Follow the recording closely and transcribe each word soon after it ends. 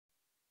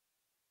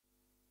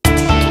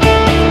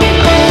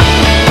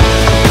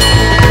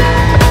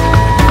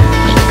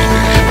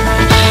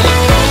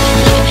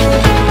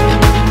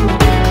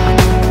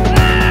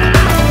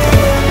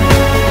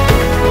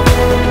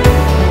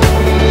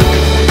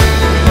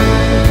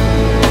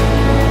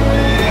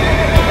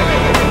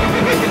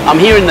I'm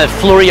here in the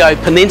Fleurieu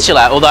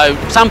Peninsula, although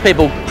some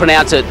people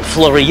pronounce it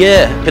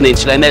Fleurieu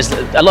Peninsula, and there's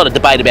a lot of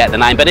debate about the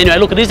name. But anyway,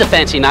 look, it is a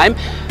fancy name,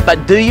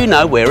 but do you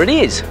know where it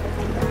is?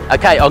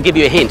 Okay, I'll give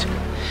you a hint.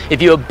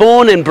 If you were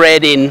born and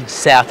bred in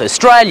South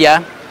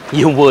Australia,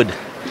 you would.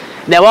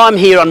 Now I'm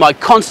here on my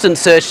constant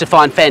search to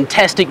find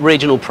fantastic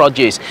regional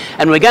produce,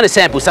 and we're going to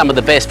sample some of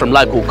the best, from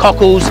local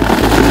cockles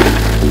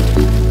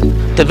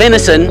to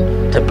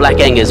venison to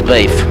Black Angus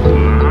beef.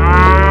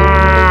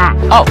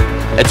 Oh,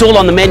 it's all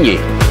on the menu.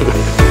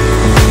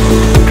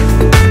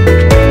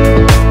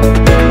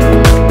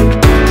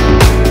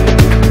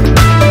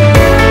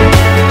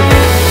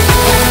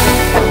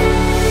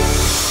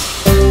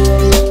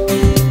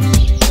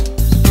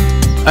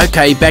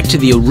 Okay, back to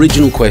the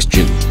original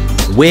question.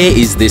 Where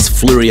is this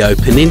Fleurieu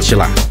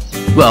Peninsula?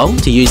 Well,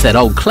 to use that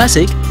old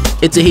classic,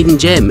 it's a hidden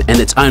gem, and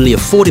it's only a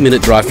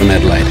 40-minute drive from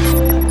Adelaide.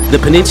 The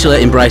peninsula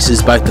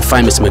embraces both the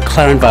famous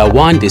McLaren Vale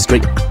wine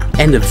district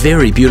and a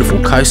very beautiful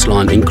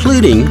coastline,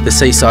 including the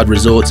seaside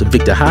resorts of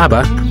Victor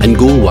Harbour and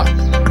Goolwa.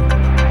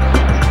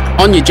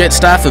 On your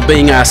Jetstar for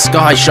being our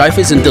sky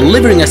chauffeurs and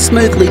delivering us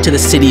smoothly to the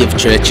city of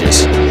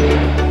churches.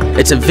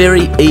 It's a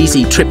very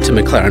easy trip to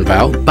McLaren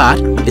Vale, but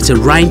it's a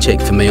rain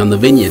check for me on the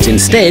vineyards.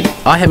 Instead,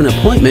 I have an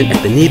appointment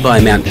at the nearby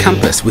Mount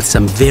Compass with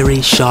some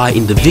very shy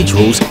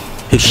individuals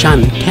who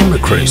shun camera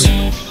crews.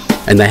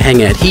 And they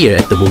hang out here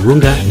at the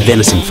Wahroonga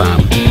Venison Farm.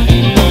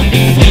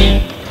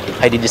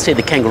 Hey, did you see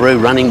the kangaroo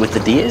running with the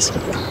deers?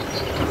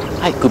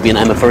 Hey, could be a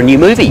name for a new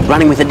movie,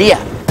 Running with a Deer.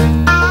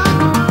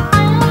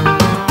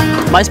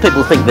 Most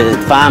people think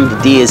that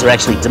farmed deers are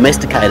actually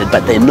domesticated,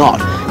 but they're not.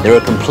 They're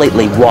a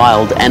completely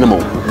wild animal,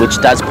 which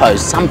does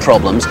pose some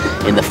problems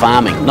in the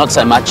farming. Not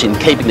so much in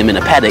keeping them in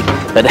a paddock,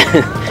 but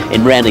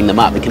in rounding them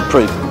up. It can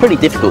prove pretty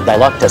difficult. They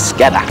like to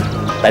scatter.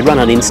 They run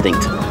on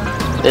instinct.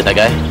 There they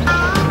go.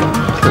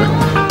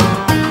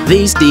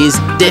 These deers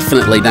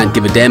definitely don't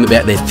give a damn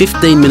about their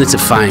 15 minutes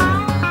of fame.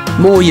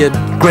 More your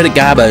Greta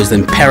Garbos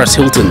than Paris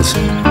Hiltons.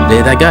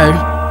 There they go.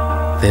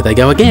 There they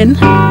go again.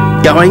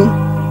 Going,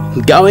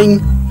 gone.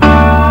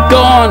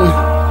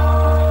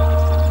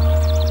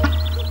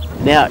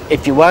 Now,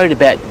 if you're worried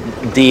about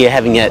deer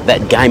having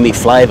that gamey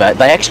flavour,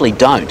 they actually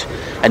don't.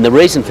 And the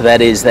reason for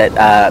that is that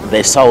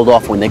they're sold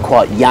off when they're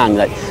quite young.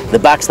 The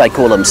bucks, they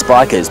call them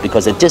spikers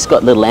because they've just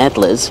got little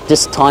antlers,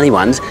 just tiny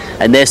ones,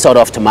 and they're sold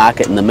off to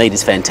market, and the meat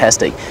is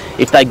fantastic.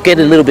 If they get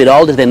a little bit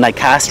older, then they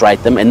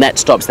castrate them, and that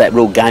stops that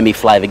real gamey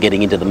flavour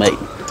getting into the meat.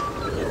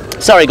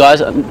 Sorry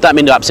guys, I don't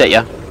mean to upset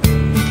you.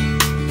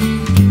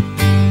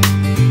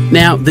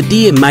 Now, the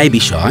deer may be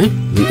shy,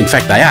 in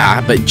fact they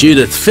are, but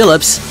Judith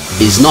Phillips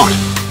is not.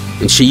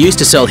 And she used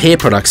to sell hair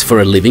products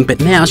for a living, but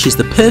now she's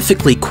the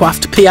perfectly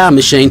coiffed PR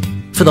machine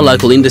for the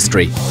local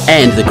industry,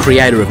 and the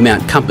creator of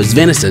Mount Compass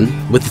Venison,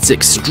 with its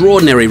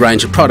extraordinary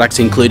range of products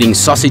including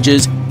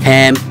sausages,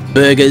 ham,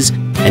 burgers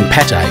and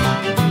pate.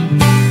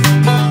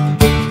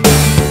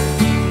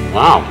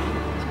 Wow.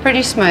 It's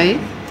pretty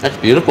smooth. That's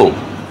beautiful.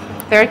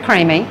 Very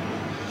creamy.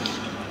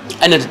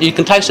 And you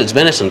can taste it's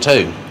venison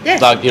too. Yeah.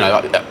 Like, you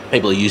know,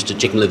 people are used to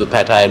chicken liver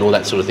pate and all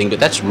that sort of thing, but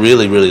that's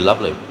really, really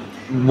lovely.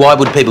 Why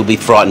would people be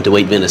frightened to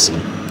eat venison?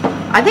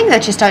 I think they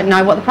just don't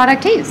know what the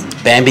product is.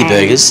 Bambi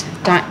burgers.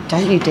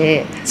 Don't you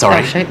dare.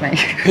 Sorry. Don't shoot me.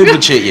 Who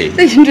would shoot you?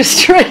 The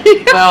industry.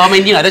 Well, I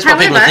mean, you know, that's what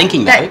people are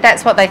thinking though.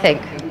 That's what they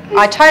think.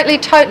 I totally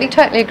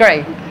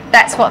agree.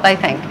 That's what they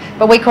think.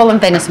 But we call them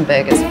venison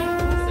burgers.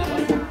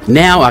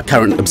 Now our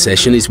current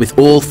obsession is with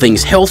all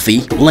things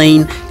healthy,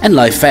 lean and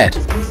low fat.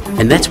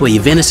 And that's where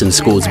your venison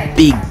scores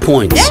big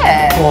points.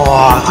 Yeah.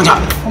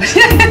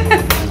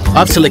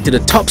 I've selected a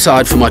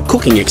topside for my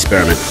cooking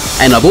experiment,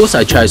 and I've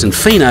also chosen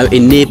Fino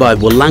in nearby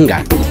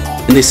Wollonga.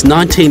 In this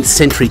 19th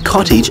century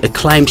cottage,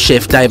 acclaimed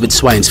chef David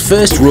Swain's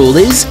first rule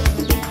is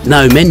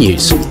no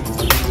menus.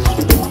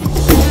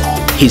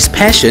 His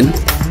passion,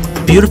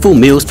 beautiful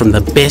meals from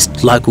the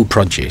best local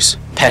produce.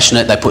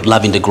 Passionate, they put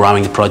love into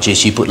growing the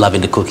produce, you put love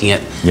into cooking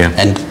it, yeah.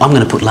 And I'm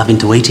going to put love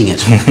into eating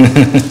it.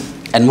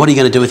 And what are you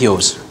going to do with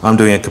yours? I'm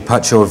doing a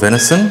carpaccio of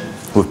venison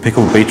with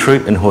pickled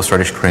beetroot and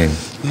horseradish cream.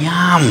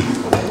 Yum!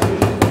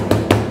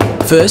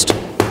 First,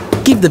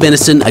 give the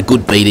venison a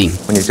good beating.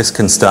 When you just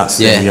can start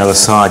seeing the other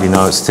side, you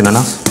know it's thin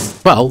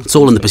enough. Well, it's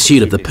all in the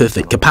pursuit of the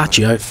perfect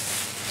carpaccio.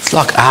 It's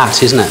like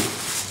art, isn't it?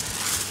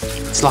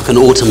 It's like an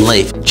autumn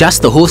leaf.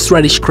 Just the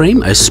horseradish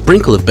cream, a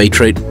sprinkle of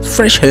beetroot,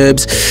 fresh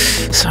herbs.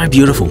 So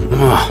beautiful.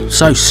 Oh,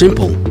 so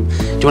simple. Do you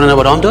want to know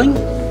what I'm doing?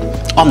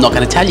 I'm not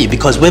going to tell you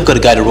because we've got to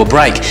go to a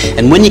break.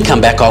 And when you come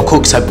back, I'll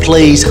cook, so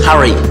please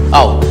hurry.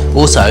 Oh,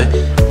 also,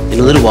 in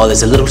a little while,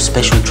 there's a little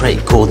special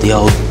treat called the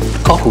old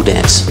cockle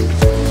dance.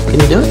 Can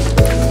you do it?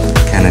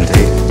 Can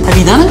indeed. Have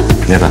you done it?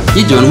 Never.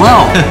 You're doing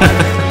well.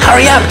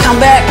 Hurry up, come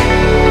back.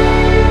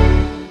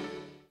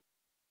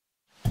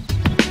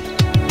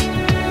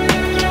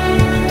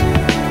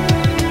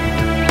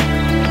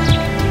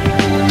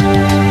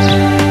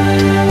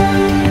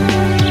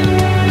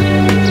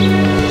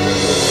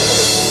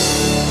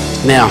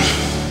 Now,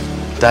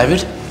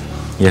 David,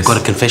 yes. I've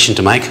got a confession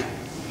to make.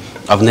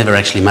 I've never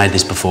actually made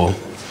this before.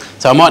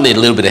 So I might need a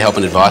little bit of help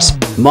and advice.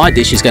 My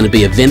dish is going to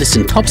be a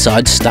venison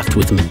topside stuffed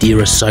with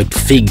Madeira-soaked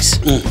figs.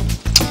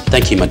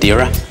 Thank you,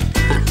 Madeira.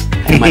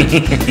 I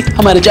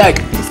made a joke.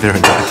 Is there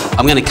a joke?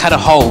 I'm going to cut a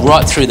hole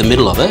right through the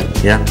middle of it.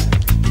 Yeah.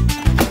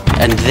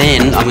 And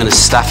then I'm going to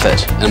stuff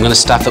it. And I'm going to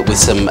stuff it with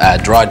some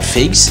dried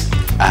figs,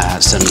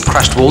 some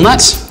crushed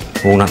walnuts.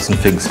 Walnuts and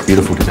figs,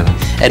 beautiful together.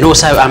 And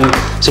also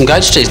some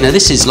goat's cheese. Now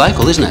this is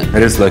local, isn't it?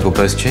 It is local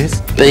goat's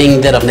cheese.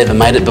 Being that I've never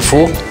made it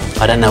before,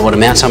 I don't know what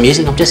amounts I'm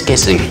using. I'm just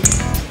guessing.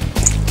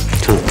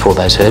 Trying to pour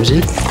those herbs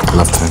in.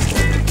 Love to.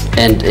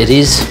 And it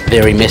is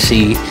very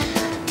messy.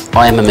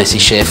 I am a messy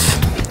chef,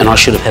 and I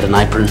should have had an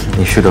apron.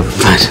 You should have.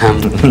 But,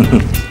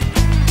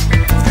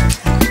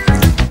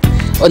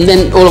 and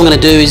then all I'm going to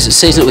do is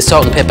season it with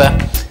salt and pepper,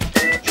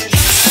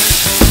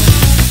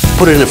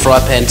 put it in a fry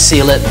pan,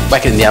 seal it,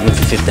 whack it in the oven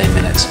for 15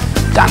 minutes.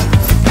 Done.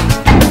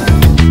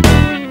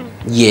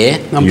 Yeah,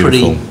 I'm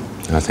Beautiful.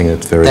 pretty... I think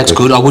it's very That's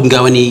good. I wouldn't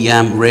go any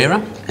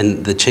rarer,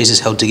 and the cheese is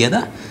held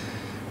together.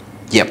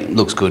 Yep,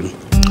 looks good.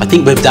 I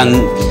think we've done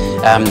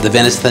the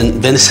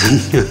venison.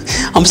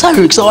 I'm so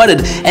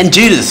excited. And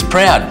Judith's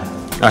proud.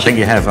 I think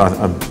you have.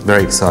 I'm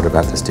very excited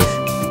about this dish.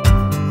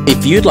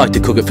 If you'd like to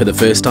cook it for the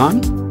first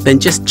time, then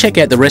just check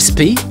out the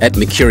recipe at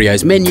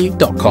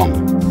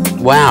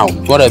mercuriosmenu.com. Wow,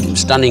 what a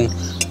stunning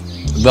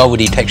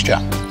velvety texture.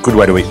 Good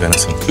way to eat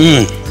venison.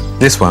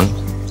 This one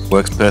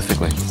works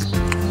perfectly.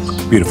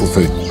 Beautiful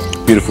food.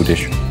 Beautiful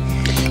dish.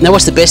 Now,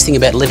 what's the best thing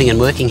about living and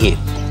working here?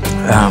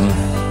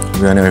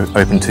 We're only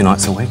open 2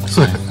 nights a week,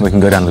 so we can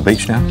go down to the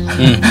beach now.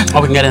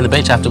 Oh, we can go down the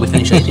beach after we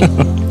finish eating.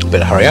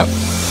 Better hurry up.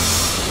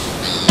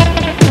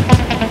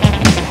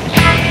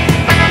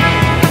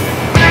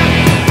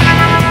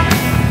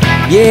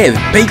 Yeah,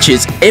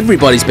 beaches.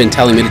 Everybody's been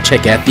telling me to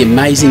check out the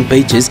amazing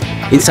beaches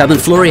in southern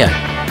Fleurieu.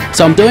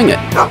 So I'm doing it.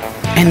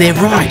 And they're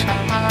right.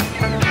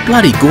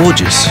 Bloody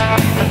gorgeous.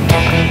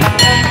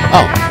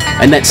 Oh,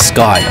 and that's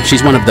Sky.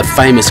 She's one of the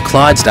famous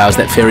Clydesdales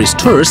that ferries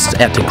tourists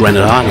out to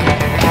Granite Island.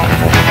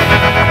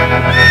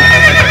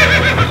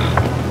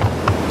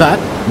 But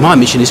my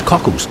mission is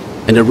cockles,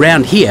 and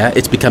around here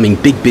it's becoming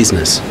big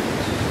business.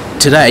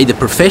 Today the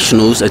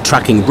professionals are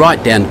trucking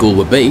right down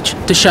Goolwa Beach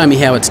to show me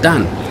how it's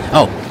done.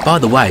 Oh, by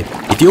the way,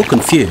 if you're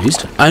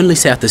confused, only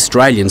South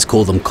Australians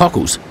call them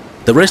cockles.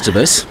 The rest of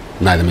us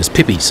know them as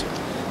pippies.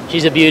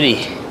 She's a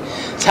beauty.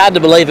 It's hard to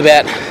believe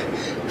about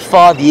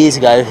 5 years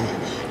ago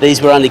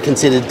these were only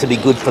considered to be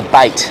good for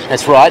bait.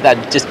 That's right,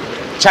 they'd just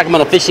chuck them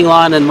on a fishing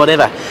line and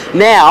whatever.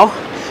 Now,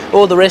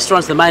 all the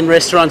restaurants, the main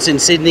restaurants in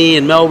Sydney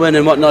and Melbourne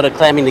and whatnot are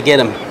clamming to get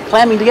them.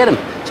 Clamming to get them.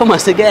 It's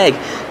almost a gag.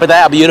 But they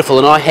are beautiful,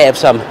 and I have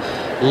some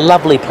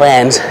lovely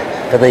plans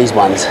for these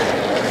ones.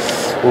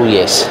 Oh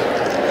yes.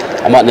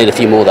 I might need a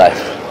few more though.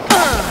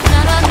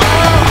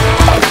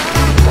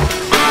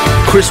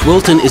 Chris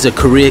Wilton is a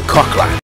career cockler.